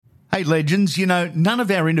Hey, legends, none of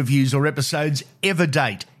our interviews or episodes ever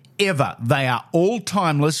date. Ever. They are all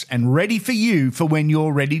timeless and ready for you for when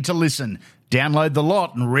you're ready to listen. Download the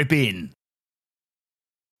lot and rip in.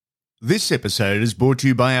 This episode is brought to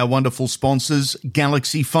you by our wonderful sponsors,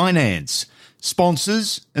 Galaxy Finance.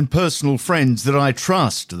 Sponsors and personal friends that I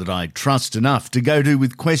trust enough to go to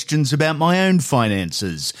with questions about my own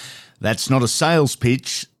finances. That's not a sales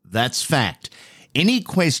pitch, that's fact. Any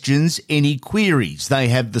questions, any queries, they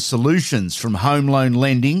have the solutions from home loan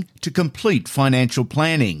lending to complete financial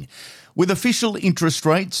planning. With official interest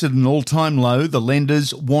rates at an all-time low, the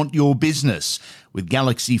lenders want your business. With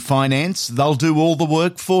Galaxy Finance, they'll do all the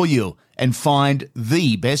work for you and find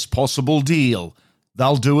the best possible deal.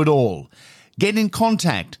 They'll do it all. Get in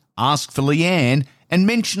contact, ask for Leanne, and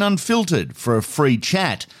mention Unfiltered for a free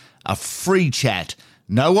chat. A free chat.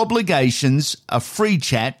 No obligations, a free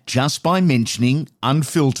chat just by mentioning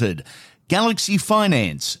Unfiltered.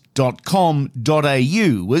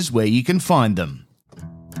 galaxyfinance.com.au is where you can find them.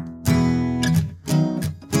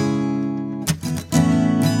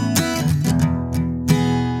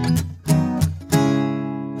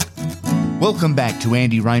 Welcome back to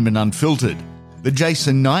Andy Raymond Unfiltered, the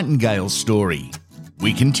Jason Nightingale story.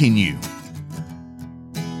 We continue.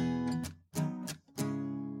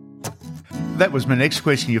 That was my next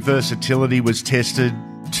question. Your versatility was tested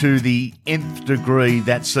to the nth degree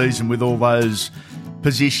that season with all those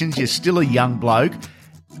positions. You're still a young bloke.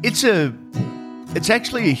 It's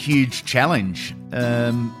actually a huge challenge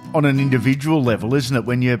on an individual level, isn't it?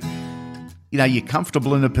 When you're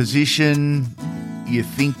comfortable in a position, you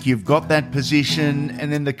think you've got that position,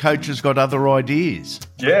 and then the coach has got other ideas.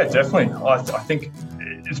 Yeah, definitely. I think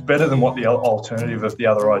it's better than what the alternative of the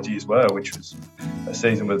other ideas were, which was a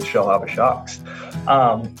season with the Shell Harbour Sharks.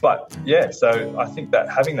 But yeah, so I think that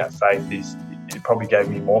having that faith it probably gave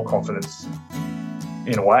me more confidence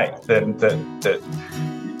in a way that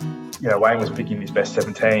Wayne was picking his best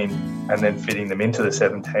 17 and then fitting them into the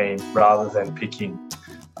 17 rather than picking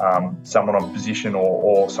someone on position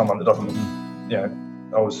or someone that doesn't, I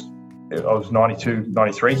was 92,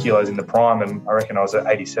 93 kilos in the prime, and I reckon I was at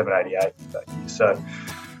 87, 88 that year. So,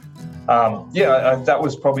 that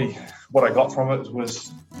was probably what I got from it,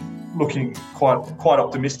 was looking quite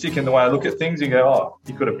optimistic in the way I look at things and go, oh,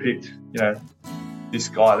 he could have picked, this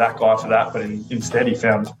guy, that guy for that, but instead he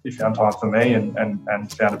found time for me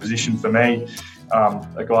and found a position for me.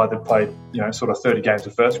 A guy that played, sort of 30 games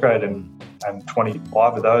of first grade and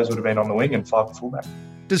 25 of those would have been on the wing and 5 at fullback.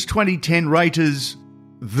 Does 2010 rate as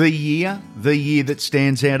the year that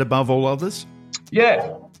stands out above all others?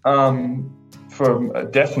 Yeah,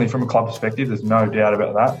 definitely from a club perspective, there's no doubt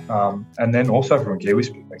about that. And then also from a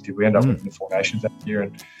Kiwis perspective, we ended up in the Four Nations that year,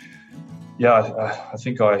 and I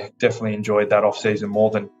think I definitely enjoyed that off season more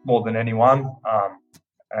than anyone. I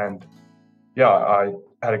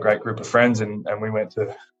had a great group of friends, and we went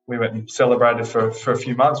and celebrated for a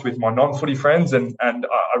few months with my non-footy friends, and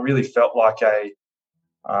I really felt like a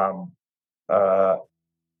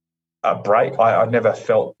break. I never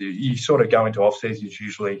felt, you sort of go into off seasons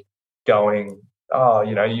usually going,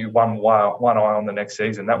 you one eye on the next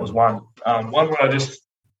season. That was one where I just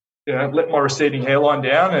let my receding hairline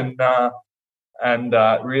down and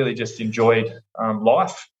really just enjoyed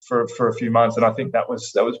life for a few months. And I think that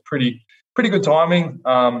was pretty good timing.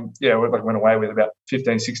 I went away with about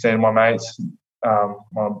 15, 16 of my mates,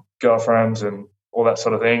 my girlfriends and all that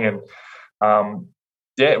sort of thing. And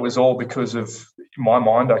it was all because of, in my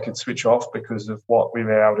mind, I could switch off because of what we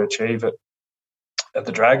were able to achieve at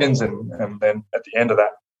the Dragons, and then at the end of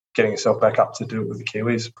that, getting yourself back up to do it with the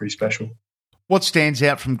Kiwis is pretty special. What stands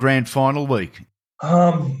out from grand final week?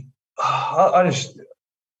 I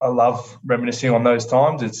love reminiscing on those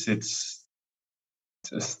times. It's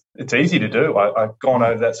easy to do. I've gone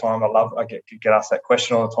over that time. I get asked that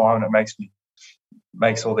question all the time, and it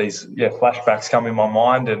makes all these flashbacks come in my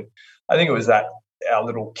mind. And I think it was that our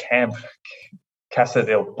little camp, Casa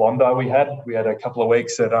del Bondo, we had a couple of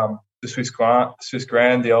weeks at the Swiss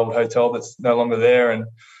Grand, the old hotel that's no longer there, and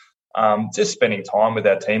just spending time with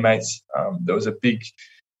our teammates. There was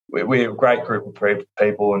we're a great group of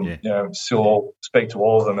people, and still speak to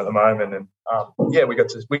all of them at the moment. And we get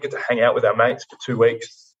to hang out with our mates for 2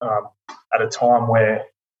 weeks at a time where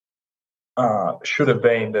should have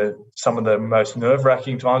been some of the most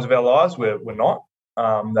nerve-wracking times of our lives. We're not.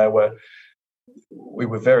 We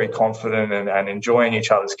were very confident and enjoying each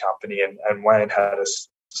other's company, and Wayne had us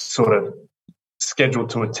sort of scheduled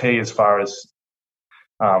to a T as far as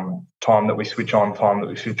time that we switch on, time that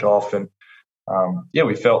we switch off. And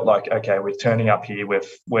we felt like, okay, we're turning up here,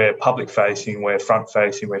 we're public facing, we're front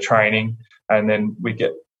facing, we're training, and then we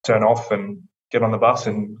get turn off and get on the bus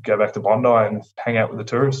and go back to Bondi and hang out with the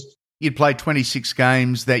tourists. You'd played 26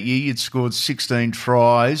 games that year. You'd scored 16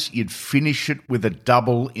 tries. You'd finish it with a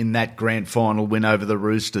double in that grand final win over the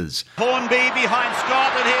Roosters. Hornby behind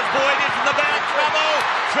Scott, and here's Boyd into the back.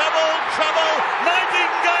 Trouble.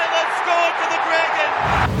 Nightingale has scored for the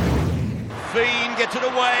Dragons. Fiend gets it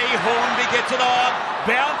away. Hornby gets it on.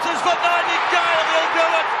 Bounces for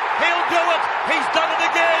Nightingale. He'll do it. He's done it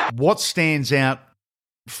again. What stands out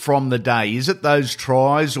from the day? Is it those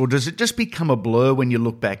tries, or does it just become a blur when you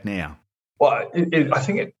look back now? Well, I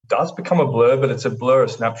think it does become a blur, but it's a blur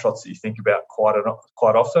of snapshots that you think about quite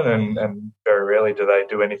often, and very rarely do they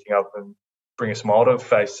do anything other than bring a smile to the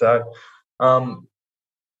face. So, I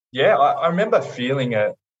remember feeling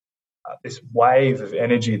this wave of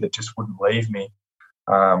energy that just wouldn't leave me.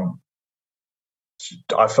 I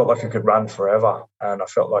felt like I could run forever, and I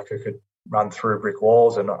felt like I could run through brick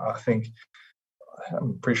walls, and I'm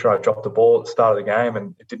pretty sure I dropped the ball at the start of the game,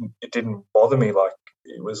 and it didn't bother me. Like,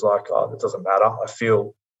 it was like, oh, it doesn't matter. I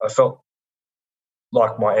felt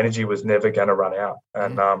like my energy was never going to run out,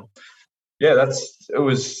 and it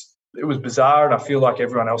was bizarre, and I feel like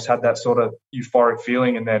everyone else had that sort of euphoric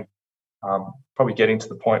feeling, and then probably getting to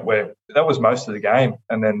the point where that was most of the game,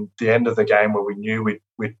 and then the end of the game where we knew we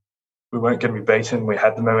weren't going to be beaten. We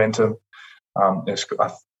had the momentum.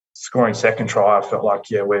 Scoring second try, I felt like,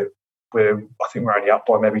 I think we're only up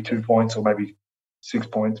by maybe 2 points or maybe 6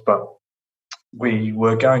 points, but we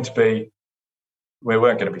weren't going to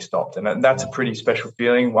be stopped. And that's a pretty special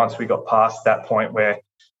feeling once we got past that point where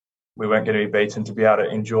we weren't going to be beaten, to be able to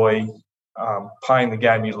enjoy playing the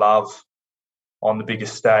game you love on the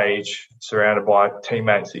biggest stage, surrounded by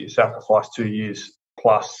teammates that you sacrificed 2 years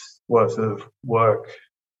plus worth of work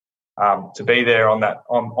to be there on that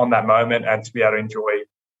moment, and to be able to enjoy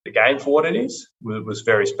the game for what it is was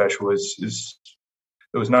very special.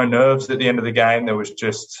 There was no nerves at the end of the game. There was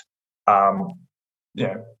just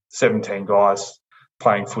 17 guys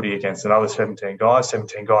playing footy against another 17 guys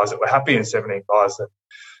that were happy and 17 guys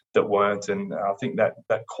that weren't. And I think the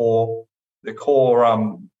core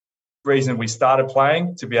reason we started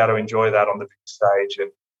playing, to be able to enjoy that on the big stage,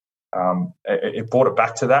 and it brought it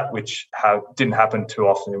back to that, which didn't happen too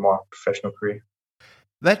often in my professional career.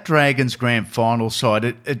 That Dragons grand final side,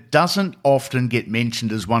 it doesn't often get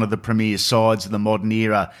mentioned as one of the premier sides of the modern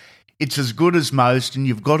era. It's as good as most, and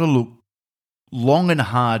you've got to look long and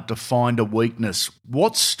hard to find a weakness.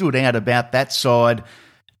 What stood out about that side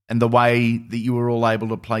and the way that you were all able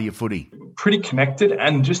to play your footy? Pretty connected,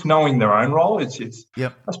 and just knowing their own role. Yep.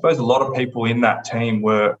 I suppose a lot of people in that team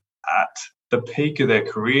were at the peak of their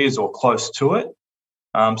careers or close to it.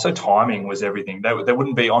 So timing was everything. They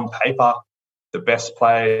wouldn't be on paper the best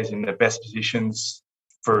players in the best positions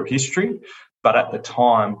for history, but at the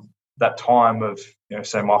time, that time of,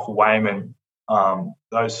 say, Michael Wayman,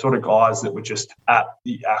 those sort of guys that were just at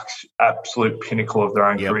the absolute pinnacle of their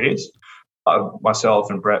own careers. Myself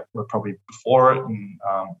and Brett were probably before it, and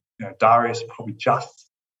Darius probably just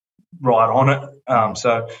right on it.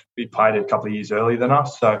 So he played a couple of years earlier than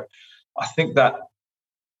us. So I think that,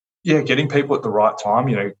 getting people at the right time.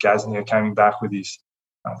 Gaznia coming back with his,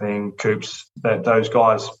 I think Coops, that those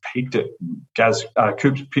guys peaked it.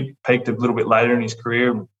 Coops peaked a little bit later in his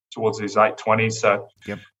career, towards his late 20s. So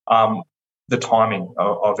the timing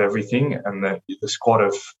of everything, and the squad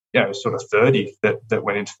of sort of 30 that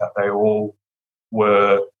went into that, they all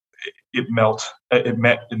were it met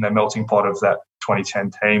in the melting pot of that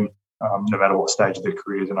 2010 team, no matter what stage of their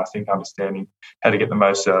careers. And I think understanding how to get the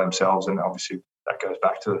most out of themselves, and obviously that goes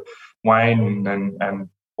back to Wayne and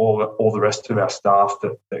all the rest of our staff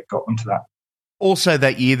that got them to that. Also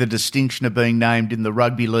that year, the distinction of being named in the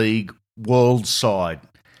Rugby League World Side.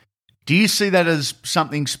 Do you see that as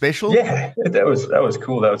something special? Yeah, that was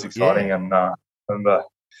cool. That was exciting. Yeah. And I remember,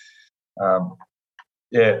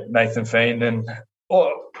 Nathan Fiend and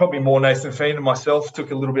probably more Nathan Fiend and myself took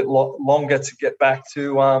a little bit longer to get back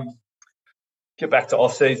to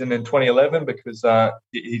off season in 2011, because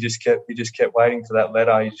he just kept waiting for that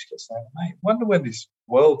letter. He just kept saying, "Mate, wonder when this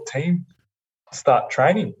world team start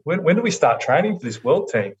training. When do we start training for this world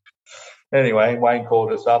team?" Anyway, Wayne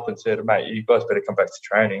called us up and said, "Mate, you guys better come back to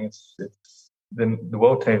training. Then the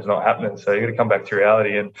world team's not happening, so you got to come back to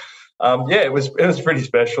reality." And it was pretty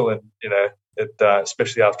special, and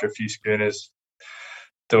especially after a few schooners,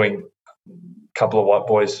 doing a couple of white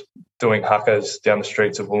boys doing huckers down the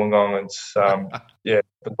streets of Wollongong, and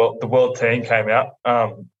the world team came out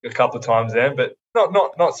a couple of times then, but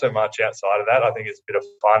not so much outside of that. I think it's a bit of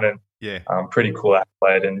fun and pretty cool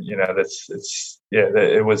accolade, and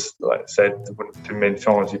it was, like I said, too many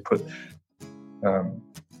times you put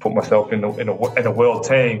put myself in a world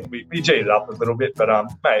team. We G'd it up a little bit, but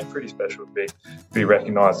mate, pretty special to be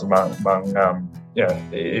recognised among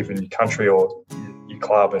even your country or your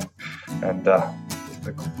club and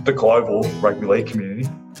the global rugby league community.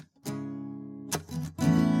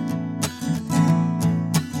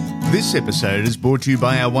 This episode is brought to you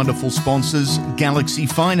by our wonderful sponsors, Galaxy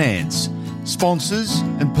Finance. Sponsors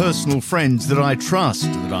and personal friends that I trust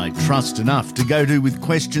enough to go to with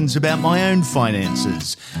questions about my own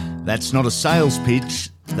finances. That's not a sales pitch,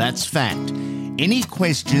 that's fact. Any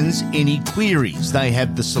questions, any queries, they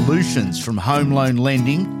have the solutions from home loan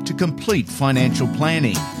lending to complete financial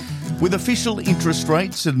planning. With official interest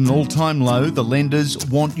rates at an all-time low, the lenders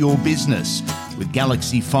want your business. With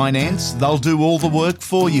Galaxy Finance, they'll do all the work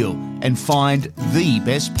for you and find the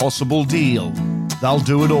best possible deal. They'll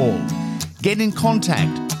do it all. Get in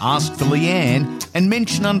contact, ask for Leanne, and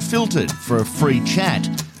mention Unfiltered for a free chat.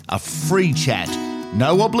 A free chat.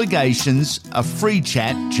 No obligations, a free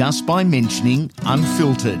chat just by mentioning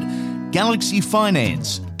Unfiltered.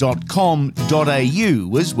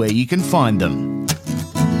 galaxyfinance.com.au is where you can find them.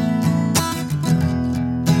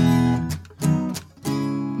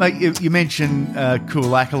 Mate, you mentioned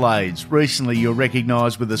cool accolades. Recently, you're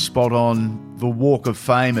recognised with a spot on the Walk of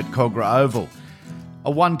Fame at Cogra Oval. A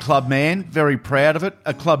one-club man, very proud of it.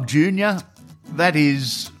 A club junior, that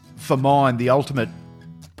is, for mine, the ultimate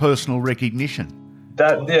personal recognition.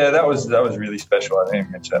 That was really special. I think I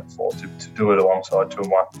mentioned that before, to do it alongside two of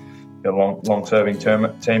my long-serving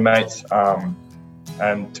teammates,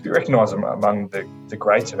 and to be recognised among the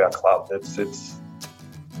greats of our club. It's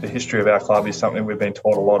the history of our club is something we've been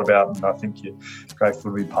taught a lot about, and I think you're grateful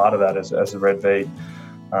to be part of that as a Red V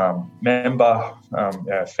member,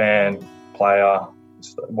 fan, player,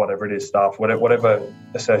 whatever it is, staff, whatever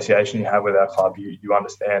association you have with our club, you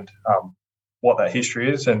understand what that history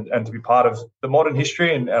is, and to be part of the modern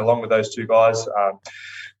history, and along with those two guys,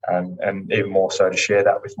 and even more so to share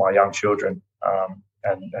that with my young children,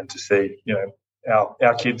 and to see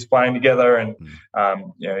our kids playing together, and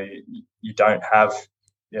you don't have.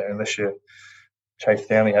 Yeah, unless you're Chase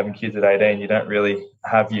Stanley having kids at 18, you don't really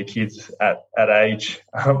have your kids at age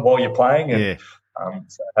while you're playing. And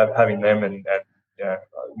so having them and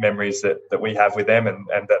memories that we have with them and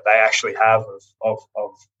that they actually have of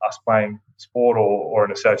us playing sport or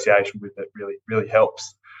an association with it really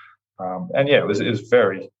helps. It was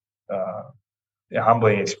very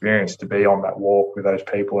humbling experience to be on that walk with those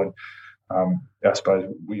people. And I suppose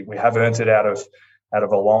we have earned it out of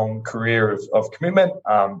a long career of commitment,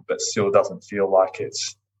 but still doesn't feel like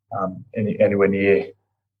it's anywhere near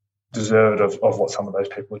deserved of what some of those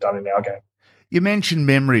people have done in our game. You mentioned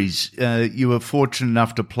memories. You were fortunate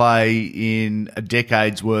enough to play in a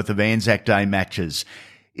decade's worth of Anzac Day matches.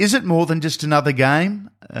 Is it more than just another game?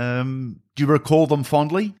 Do you recall them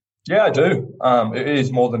fondly? Yeah, I do. It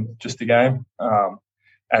is more than just a game.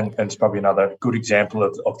 And it's probably another good example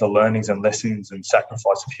of the learnings and lessons and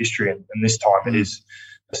sacrifice of history. And this time it is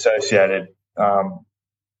associated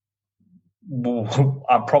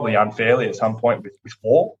probably unfairly at some point with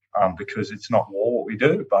war, because it's not war what we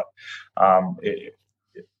do, but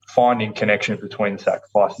finding connections between the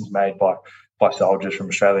sacrifices made by soldiers from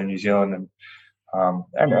Australia and New Zealand and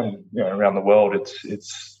around the world.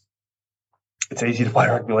 It's easy to play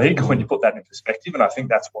rugby league when you put that in perspective, and I think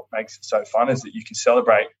that's what makes it so fun, is that you can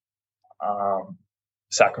celebrate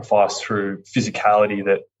sacrifice through physicality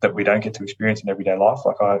that we don't get to experience in everyday life.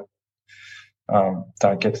 Like I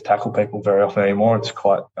don't get to tackle people very often anymore. It's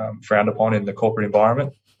quite frowned upon in the corporate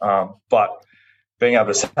environment. But being able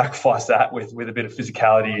to sacrifice that with a bit of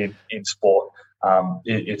physicality in sport,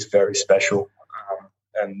 it's very special.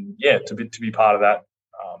 To be part of that.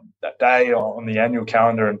 That day on the annual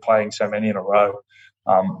calendar and playing so many in a row,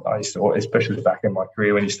 I used to, especially back in my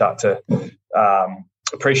career, when you start to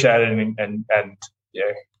appreciate it and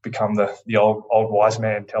become the old wise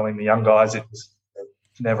man telling the young guys it's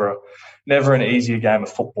never an easier game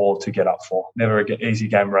of football to get up for, never an easy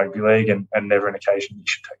game of rugby league, and never an occasion you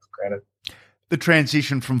should take for granted. The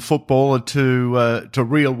transition from footballer to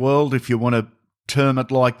real world, if you want to term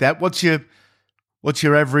it like that, what's your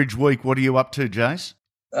average week? What are you up to, Jace?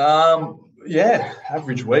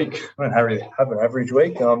 Average week. I don't really have an average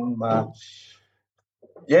week.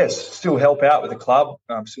 Still help out with the club.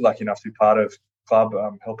 I'm still lucky enough to be part of the club.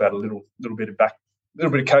 Help out a little bit of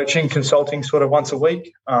coaching, consulting, sort of once a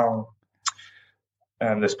week. And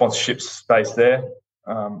the sponsorship space there,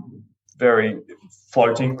 very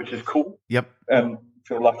floating, which is cool. Yep. And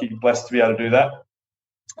feel lucky, blessed to be able to do that.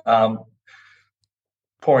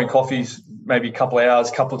 Pouring coffees maybe a couple of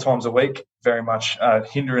hours, a couple of times a week. Very much a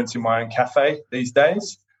hindrance in my own cafe these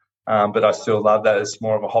days. but I still love that. It's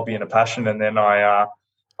more of a hobby and a passion. And then I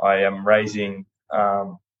am raising,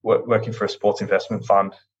 working for a sports investment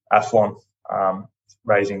fund, Athlon,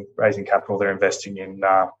 raising capital. They're investing in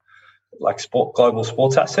global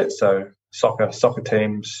sports assets, so soccer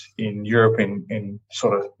teams in Europe in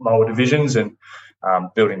sort of lower divisions, and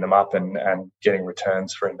building them up and getting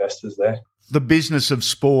returns for investors there. The business of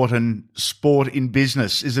sport and sport in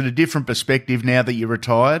business, is it a different perspective now that you're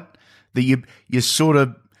retired, that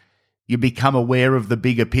you become aware of the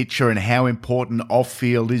bigger picture and how important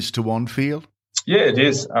off-field is to on-field? Yeah, it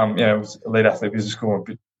is. I was Elite Athlete Business School,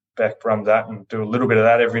 and Beck runs that, and do a little bit of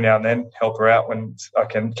that every now and then, help her out when I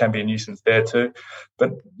can be a nuisance there too.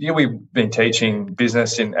 But yeah, we've been teaching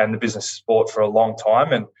business and the business of sport for a long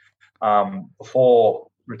time. And before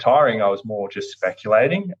retiring, I was more just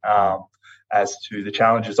speculating as to the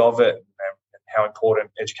challenges of it and how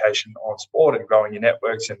important education on sport and growing your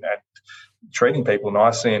networks and treating people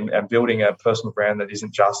nicely and building a personal brand that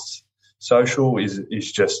isn't just social is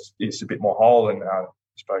a bit more whole. And I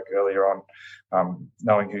spoke earlier on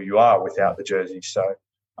knowing who you are without the jersey. So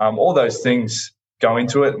all those things go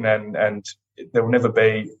into it, and there will never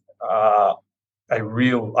be a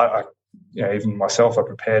real. Even myself, I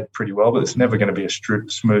prepared pretty well, but it's never going to be a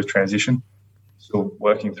smooth transition. Still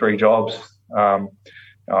working 3 jobs.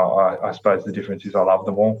 I suppose the difference is I love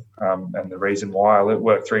them all, and the reason why I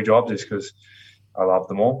work 3 jobs is because I love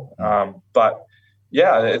them all. But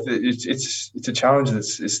yeah, it's a challenge.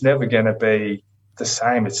 It's never going to be the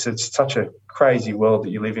same. It's such a crazy world that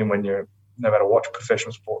you live in when you're no matter what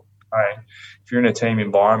professional sport playing. If you're in a team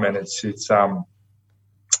environment, it's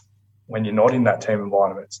when you're not in that team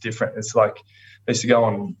environment, it's different. It's like I used to go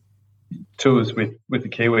on tours with the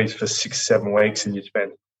Kiwis for 6-7 weeks, and you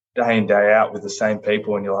spend day in, day out with the same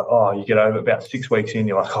people, and you're like, oh, you get over about 6 weeks in,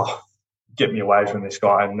 you're like, oh, get me away from this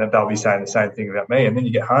guy, and they'll be saying the same thing about me. And then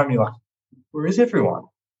you get home, you're like, where is everyone?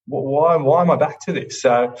 Why am I back to this?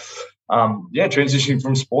 So, transitioning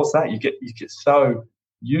from sports, that you get so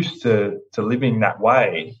used to living that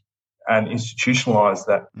way and institutionalized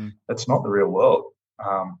that that's not the real world.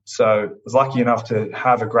 So I was lucky enough to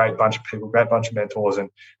have a great bunch of people, great bunch of mentors and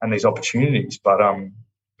these opportunities. But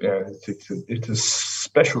it's a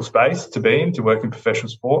special space to be in, to work in professional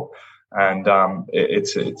sport, and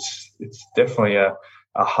it's definitely a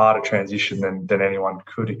harder transition than anyone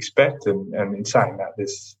could expect. And in saying that,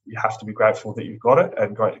 you have to be grateful that you've got it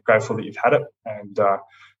and grateful that you've had it. And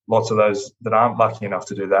lots of those that aren't lucky enough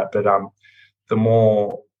to do that. But the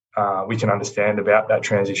more we can understand about that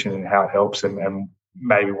transition and how it helps and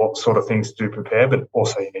maybe what sort of things to prepare, but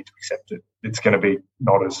also you need to accept it. It's going to be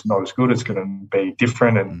not as good. It's going to be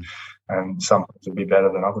different, and some things will be better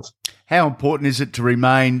than others. How important is it to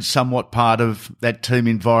remain somewhat part of that team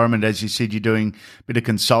environment? As you said, you're doing a bit of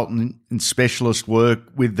consultant and specialist work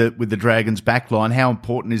with the Dragons backline. How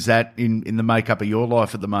important is that in the makeup of your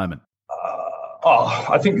life at the moment?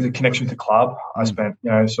 I think the connection to the club. I spent,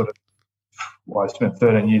 I spent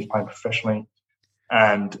 13 years playing professionally,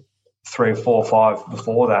 and 3 or 4 or 5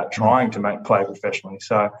 before that trying to play professionally.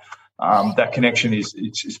 So that connection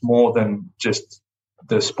is more than just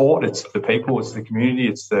the sport. It's the people, it's the community,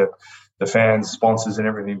 it's the fans, sponsors, and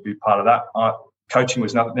everything to be part of that. Coaching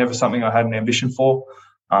was never something I had an ambition for,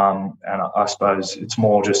 and I suppose it's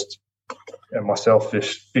more just myself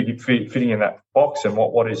just fitting in that box and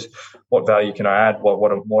what value can I add?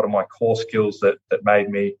 What are my core skills that made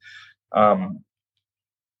me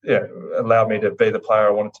allowed me to be the player I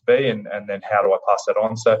wanted to be, and then how do I pass that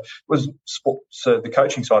on? So it was sport, so the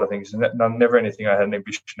coaching side of things, and never anything I had an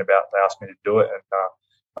ambition about. They asked me to do it,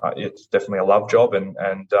 and it's definitely a love job, and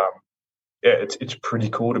it's pretty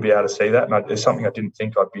cool to be able to see that. And it's something I didn't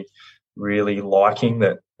think I'd be really liking.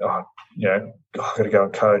 That I've got to go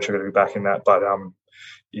and coach, I've got to be back in that. But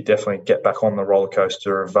you definitely get back on the roller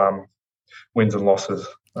coaster of wins and losses,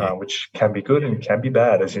 which can be good and can be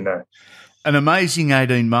bad, as you know. An amazing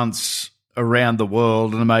 18 months around the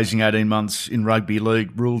world, an amazing 18 months in rugby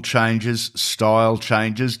league, rule changes, style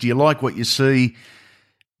changes. Do you like what you see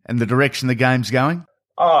and the direction the game's going?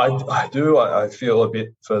 I do. I feel a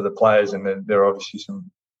bit for the players, and then there are obviously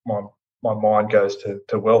my mind goes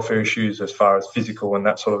to welfare issues as far as physical and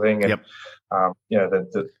that sort of thing. And,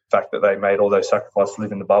 the fact that they made all those sacrifices to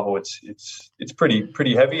live in the bubble, it's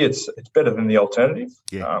pretty heavy. It's better than the alternative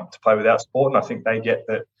to play without sport. And I think they get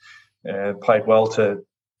that. Played well to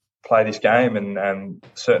play this game, and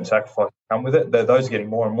certain sacrifices come with it. Those are getting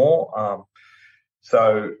more and more.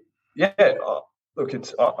 Look,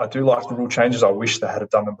 I do like the rule changes. I wish they had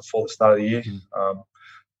done them before the start of the year.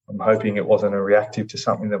 I'm hoping it wasn't a reactive to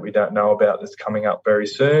something that we don't know about that's coming up very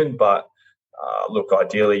soon. But Look,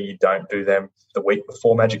 ideally, you don't do them the week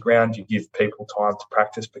before Magic Round. You give people time to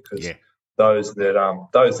practice because those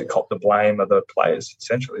that cop the blame are the players.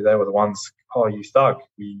 Essentially, they were the ones. Oh, you thug!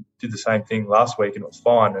 We did the same thing last week and it was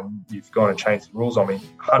fine, and you've gone and changed the rules on me.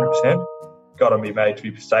 100%. Got to be made to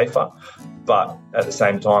be safer, but at the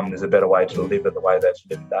same time, there's a better way to deliver the way they've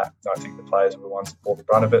delivered that. I think the players are the ones that bore the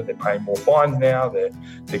brunt of it. They're paying more fines now. They're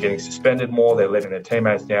getting suspended more. They're letting their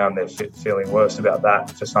teammates down. They're feeling worse about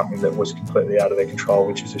that for something that was completely out of their control,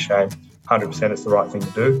 which is a shame. 100% it's the right thing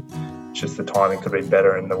to do. It's just the timing could have been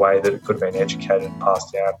better in the way that it could have been educated and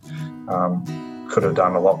passed down. Could have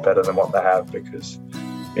done a lot better than what they have because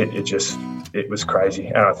it was crazy.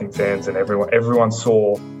 And I think fans and everyone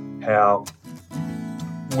saw how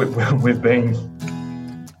we've been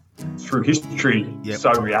through history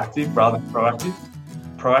so reactive rather than proactive.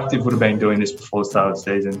 Proactive would have been doing this before the start of the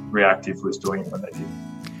season. Reactive was doing it when they did.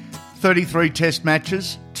 33 test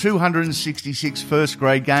matches, 266 first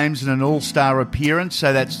grade games and an all-star appearance.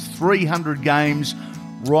 So that's 300 games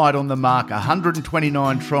right on the mark.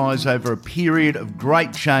 129 tries over a period of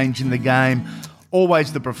great change in the game.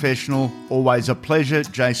 Always the professional, always a pleasure.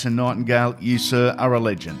 Jason Nightingale, you, sir, are a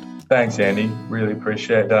legend. Thanks, Andy. Really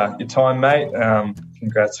appreciate your time, mate.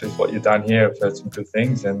 Congrats with what you've done here. I've heard some good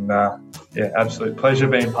things and, absolute pleasure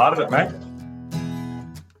being part of it, mate.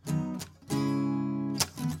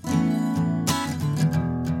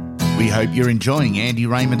 We hope you're enjoying Andy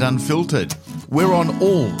Raymond Unfiltered. We're on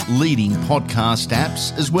all leading podcast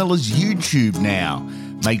apps as well as YouTube now.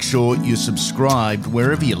 Make sure you're subscribed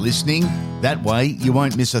wherever you're listening. That way you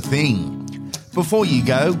won't miss a thing. Before you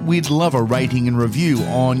go, we'd love a rating and review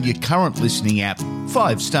on your current listening app.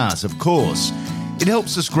 5 stars, of course. It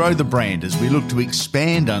helps us grow the brand as we look to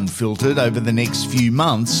expand Unfiltered over the next few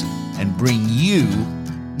months and bring you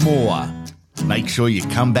more. Make sure you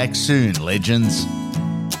come back soon, legends.